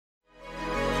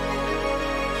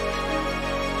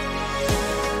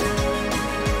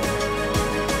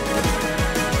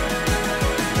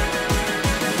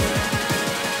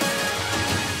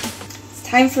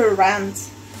Time for a rant.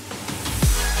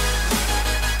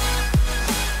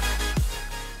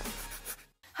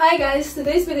 Hi guys,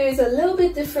 today's video is a little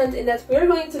bit different in that we're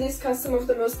going to discuss some of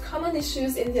the most common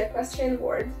issues in the equestrian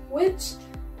world, which,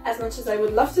 as much as I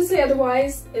would love to say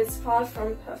otherwise, is far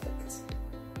from perfect.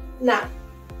 Now,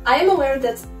 I am aware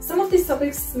that some of these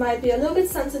topics might be a little bit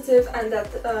sensitive and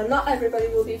that not everybody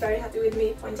will be very happy with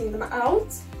me pointing them out,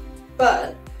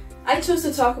 but I chose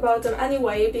to talk about them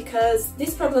anyway because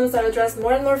these problems are addressed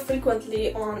more and more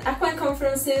frequently on equine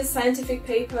conferences, scientific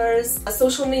papers,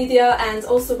 social media, and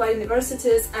also by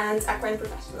universities and equine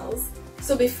professionals.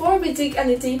 So before we dig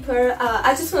any deeper,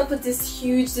 I just want to put this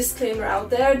huge disclaimer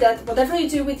out there that whatever you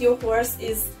do with your horse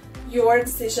is your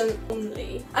decision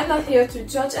only. I'm not here to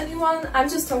judge anyone, I'm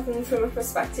just talking from a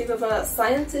perspective of a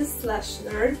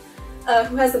scientist/nerd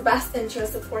who has the best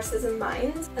interest of horses in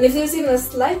mind. And if there's even a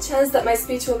slight chance that my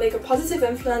speech will make a positive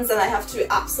influence, then I have to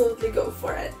absolutely go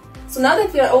for it. So now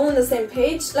that we are all on the same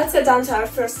page, let's get down to our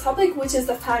first topic, which is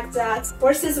the fact that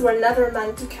horses were never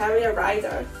meant to carry a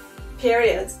rider.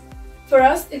 Period. For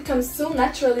us, it comes so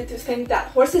naturally to think that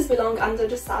horses belong under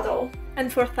the saddle.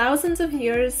 And for thousands of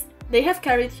years, they have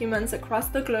carried humans across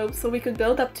the globe so we could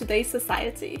build up today's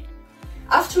society.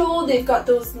 After all, they've got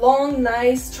those long,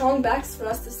 nice, strong backs for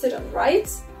us to sit on,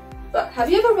 right? But have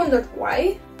you ever wondered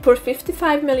why? For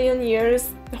 55 million years,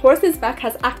 the horse's back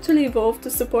has actually evolved to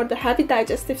support the heavy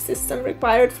digestive system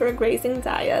required for a grazing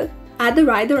diet. Add the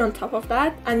rider on top of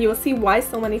that, and you'll see why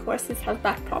so many horses have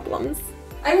back problems.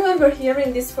 I remember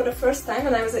hearing this for the first time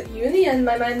when I was at uni and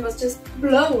my mind was just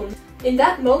blown. In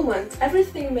that moment,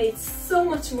 everything made so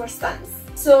much more sense.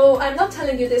 So I'm not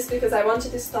telling you this because I want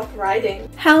you to stop riding.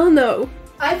 Hell no!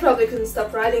 I probably couldn't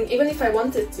stop riding even if I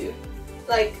wanted to.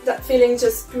 Like, that feeling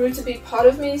just grew to be part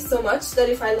of me so much that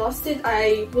if I lost it,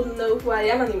 I wouldn't know who I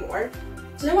am anymore.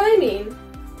 Do you know what I mean?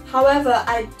 However,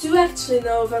 I do actually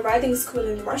know of a riding school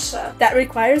in Russia that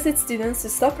requires its students to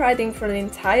stop riding for an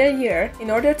entire year in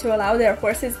order to allow their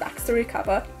horses' backs to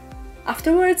recover.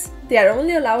 Afterwards, they are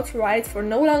only allowed to ride for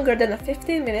no longer than a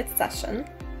 15-minute session,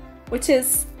 which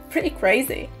is pretty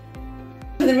crazy.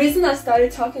 The reason I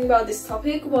started talking about this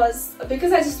topic was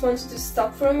because I just wanted to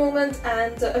stop for a moment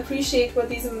and appreciate what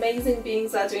these amazing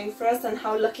beings are doing for us and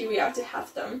how lucky we are to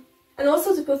have them. And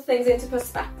also to put things into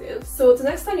perspective. So the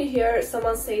next time you hear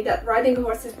someone say that riding a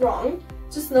horse is wrong,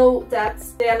 just know that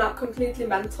they are not completely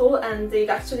mental and they've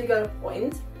actually got a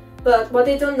point. But what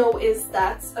they don't know is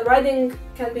that riding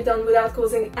can be done without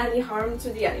causing any harm to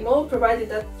the animal, provided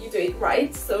that you do it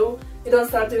right. So you don't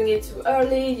start doing it too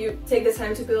early, you take the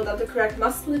time to build up the correct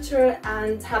musculature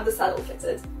and have the saddle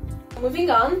fitted.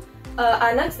 Moving on,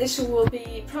 our next issue will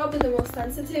be probably the most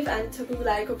sensitive and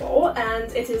taboo-like of all,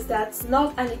 and it is that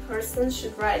not any person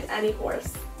should ride any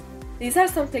horse. These are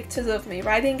some pictures of me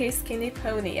riding a skinny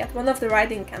pony at one of the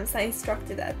riding camps I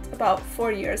instructed at about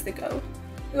 4 years ago.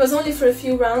 It was only for a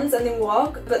few rounds and in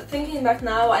walk, but thinking back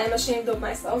now I am ashamed of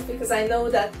myself because I know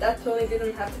that that pony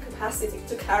didn't have the capacity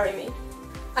to carry me.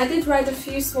 I did ride a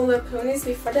few smaller ponies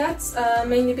before that,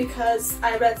 mainly because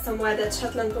I read somewhere that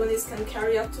Shetland ponies can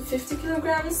carry up to 50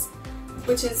 kilograms,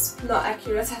 which is not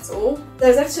accurate at all.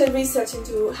 There's actually research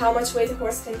into how much weight a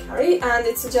horse can carry, and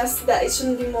it suggests that it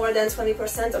shouldn't be more than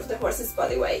 20% of the horse's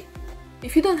body weight.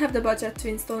 If you don't have the budget to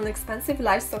install an expensive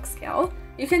livestock scale,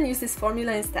 you can use this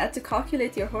formula instead to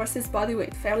calculate your horse's body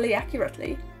weight fairly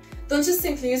accurately. Don't just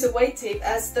simply use a weight tape,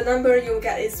 as the number you'll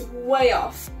get is way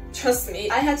off. Trust me,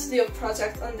 I had to do a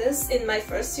project on this in my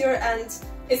first year and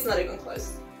it's not even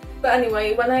close. But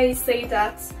anyway, when I say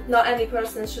that not any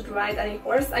person should ride any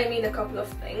horse, I mean a couple of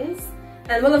things.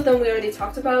 And one of them we already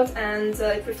talked about, and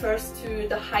it refers to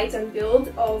the height and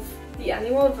build of the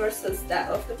animal versus that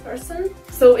of the person.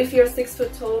 So if you're a 6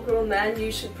 foot tall grown man,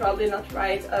 you should probably not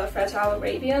ride a fragile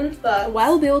Arabian, but a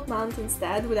well-built mount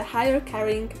instead with a higher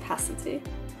carrying capacity.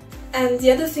 And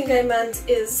the other thing I meant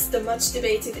is the much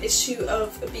debated issue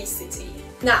of obesity.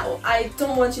 Now, I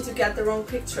don't want you to get the wrong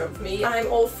picture of me. I'm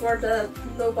all for the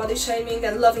no body shaming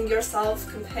and loving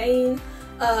yourself campaign,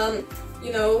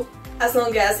 you know, as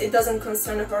long as it doesn't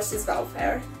concern a horse's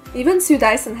welfare. Even Sue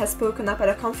Dyson has spoken up at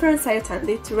a conference I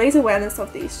attended to raise awareness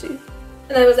of the issue.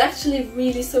 And I was actually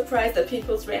really surprised at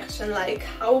people's reaction, like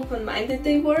how open-minded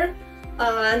they were.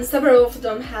 And several of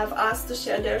them have asked to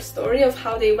share their story of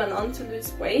how they went on to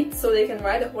lose weight so they can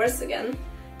ride a horse again.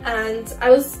 And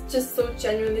I was just so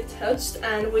genuinely touched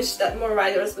and wish that more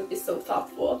riders would be so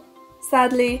thoughtful.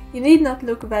 Sadly, you need not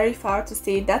look very far to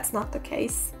see that's not the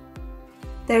case.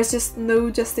 There's just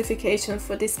no justification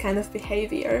for this kind of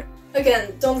behavior.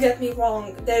 Again, don't get me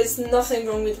wrong, there's nothing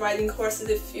wrong with riding horses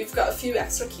if you've got a few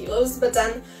extra kilos, but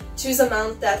then choose a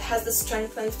mount that has the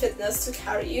strength and fitness to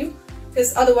carry you.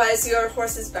 because otherwise your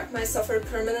horse's back might suffer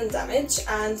permanent damage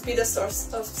and be the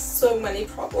source of so many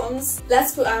problems.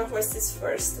 Let's put our horses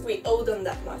first, we owe them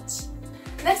that much.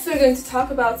 Next we're going to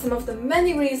talk about some of the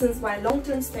many reasons why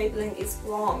long-term stabling is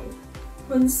wrong,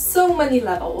 on so many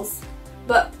levels.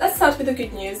 But let's start with the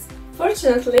good news.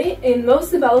 Fortunately, in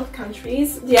most developed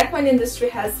countries, the equine industry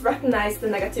has recognized the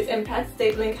negative impact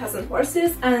stabling has on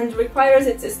horses and requires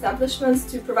its establishments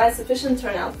to provide sufficient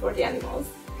turnout for the animals.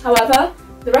 However,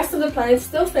 the rest of the planet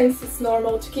still thinks it's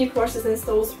normal to keep horses in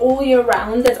stalls all year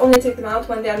round and only take them out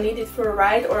when they are needed for a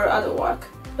ride or other work.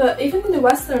 But even in the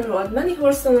Western world, many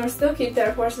horse owners still keep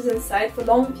their horses inside for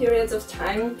long periods of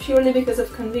time purely because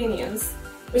of convenience,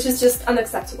 which is just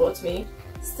unacceptable to me.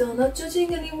 Still not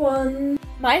judging anyone.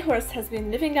 My horse has been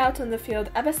living out on the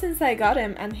field ever since I got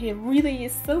him, and he really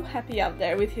is so happy out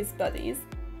there with his buddies.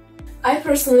 I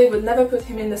personally would never put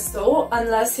him in the stall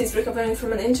unless he's recovering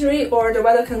from an injury or the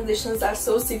weather conditions are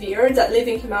so severe that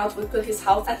leaving him out would put his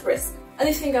health at risk.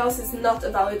 Anything else is not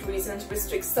a valid reason to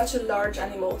restrict such a large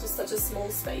animal to such a small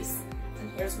space.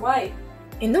 And here's why.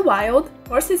 In the wild,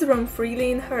 horses roam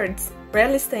freely in herds,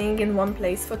 rarely staying in one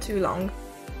place for too long.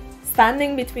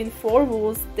 Standing between four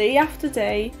walls day after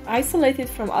day, isolated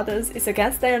from others, is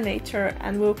against their nature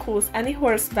and will cause any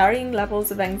horse varying levels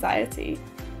of anxiety.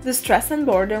 The stress and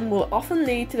boredom will often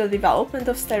lead to the development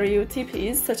of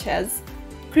stereotypies such as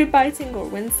crib biting or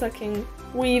wind-sucking,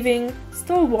 weaving,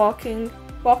 stall walking,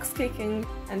 box kicking,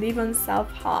 and even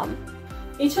self-harm.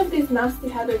 Each of these nasty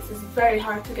habits is very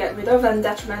hard to get rid of and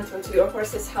detrimental to your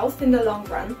horse's health in the long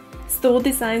run. Stall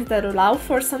designs that allow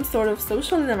for some sort of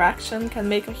social interaction can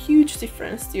make a huge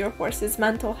difference to your horse's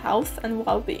mental health and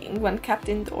well-being when kept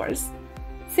indoors.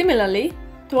 Similarly,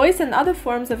 toys and other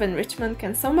forms of enrichment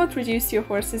can somewhat reduce your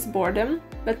horse's boredom,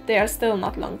 but they are still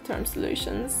not long-term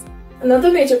solutions.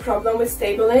 Another major problem with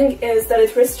stabling is that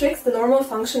it restricts the normal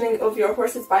functioning of your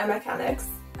horse's biomechanics.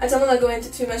 I don't want to go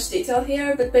into too much detail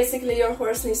here, but basically your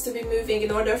horse needs to be moving in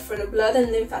order for the blood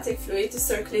and lymphatic fluid to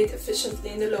circulate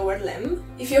efficiently in the lower limb.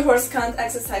 If your horse can't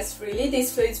exercise freely,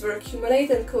 these fluids will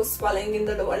accumulate and cause swelling in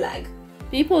the lower leg.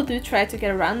 People do try to get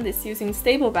around this using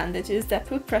stable bandages that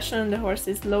put pressure on the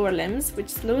horse's lower limbs, which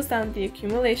slows down the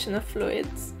accumulation of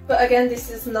fluids. But again,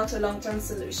 this is not a long-term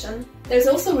solution. There's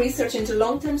also research into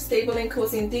long-term stabling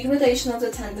causing degradation of the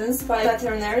tendons by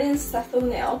veterinarian Seth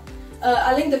O'Neill.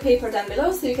 I'll link the paper down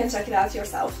below so you can check it out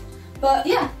yourself. But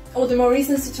yeah, all the more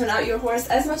reasons to turn out your horse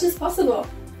as much as possible.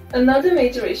 Another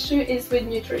major issue is with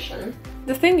nutrition.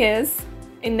 The thing is,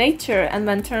 in nature and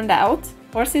when turned out,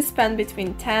 horses spend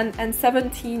between 10 and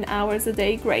 17 hours a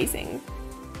day grazing.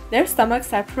 Their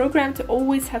stomachs are programmed to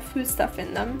always have foodstuff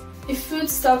in them. If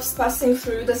food stops passing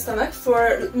through the stomach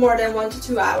for more than 1 to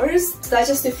 2 hours,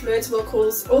 digestive fluids will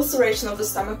cause ulceration of the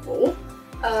stomach wall.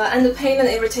 And the pain and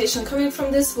irritation coming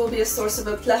from this will be a source of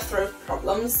a plethora of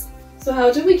problems. So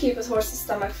how do we keep a horse's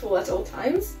stomach full at all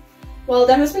times? Well,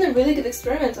 there has been a really good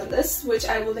experiment on this, which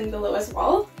I will link below as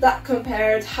well, that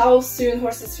compared how soon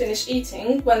horses finish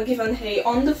eating when given hay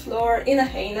on the floor, in a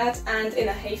hay net and in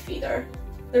a hay feeder.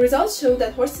 The results showed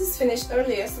that horses finished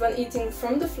earliest when eating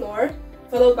from the floor,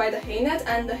 followed by the hay net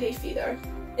and the hay feeder.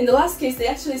 In the last case, they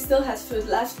actually still had food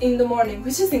left in the morning,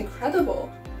 which is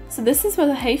incredible. So this is what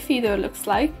a hay feeder looks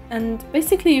like, and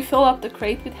basically you fill up the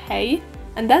crate with hay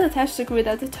and then attach the grid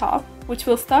at the top, which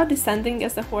will start descending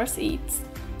as the horse eats.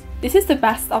 This is the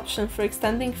best option for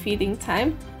extending feeding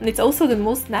time, and it's also the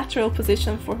most natural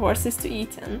position for horses to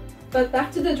eat in. But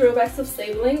back to the drawbacks of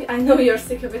stabling. I know you're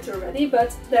sick of it already,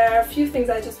 but there are a few things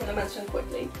I just want to mention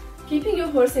quickly. Keeping your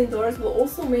horse indoors will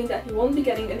also mean that he won't be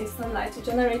getting any sunlight to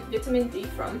generate vitamin D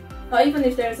from, not even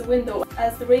if there's a window,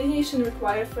 as the radiation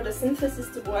required for the synthesis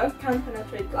to work can't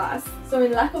penetrate glass. So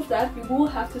in lack of that, you will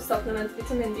have to supplement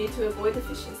vitamin D to avoid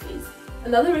deficiencies.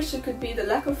 Another issue could be the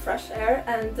lack of fresh air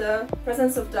and the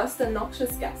presence of dust and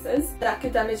noxious gases that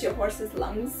could damage your horse's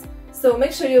lungs. So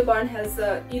make sure your barn has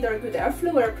either a good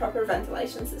airflow or a proper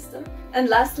ventilation system. And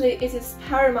lastly, it is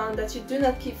paramount that you do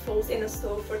not keep foals in a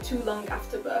stall for too long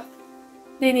after birth.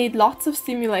 They need lots of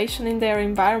stimulation in their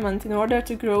environment in order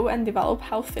to grow and develop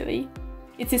healthily.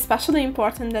 It's especially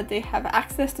important that they have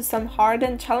access to some hard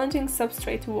and challenging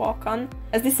substrate to walk on,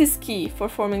 as this is key for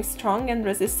forming strong and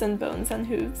resistant bones and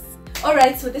hooves.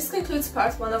 Alright, so this concludes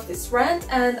part 1 of this rant,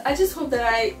 and I just hope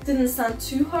that I didn't sound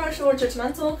too harsh or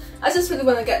judgmental. I just really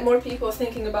want to get more people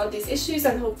thinking about these issues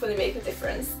and hopefully make a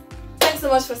difference. Thanks so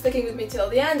much for sticking with me till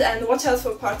the end, and watch out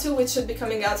for part 2, which should be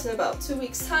coming out in about 2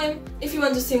 weeks' time. If you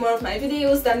want to see more of my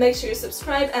videos, then make sure you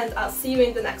subscribe, and I'll see you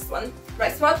in the next one.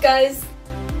 Ride smart, guys!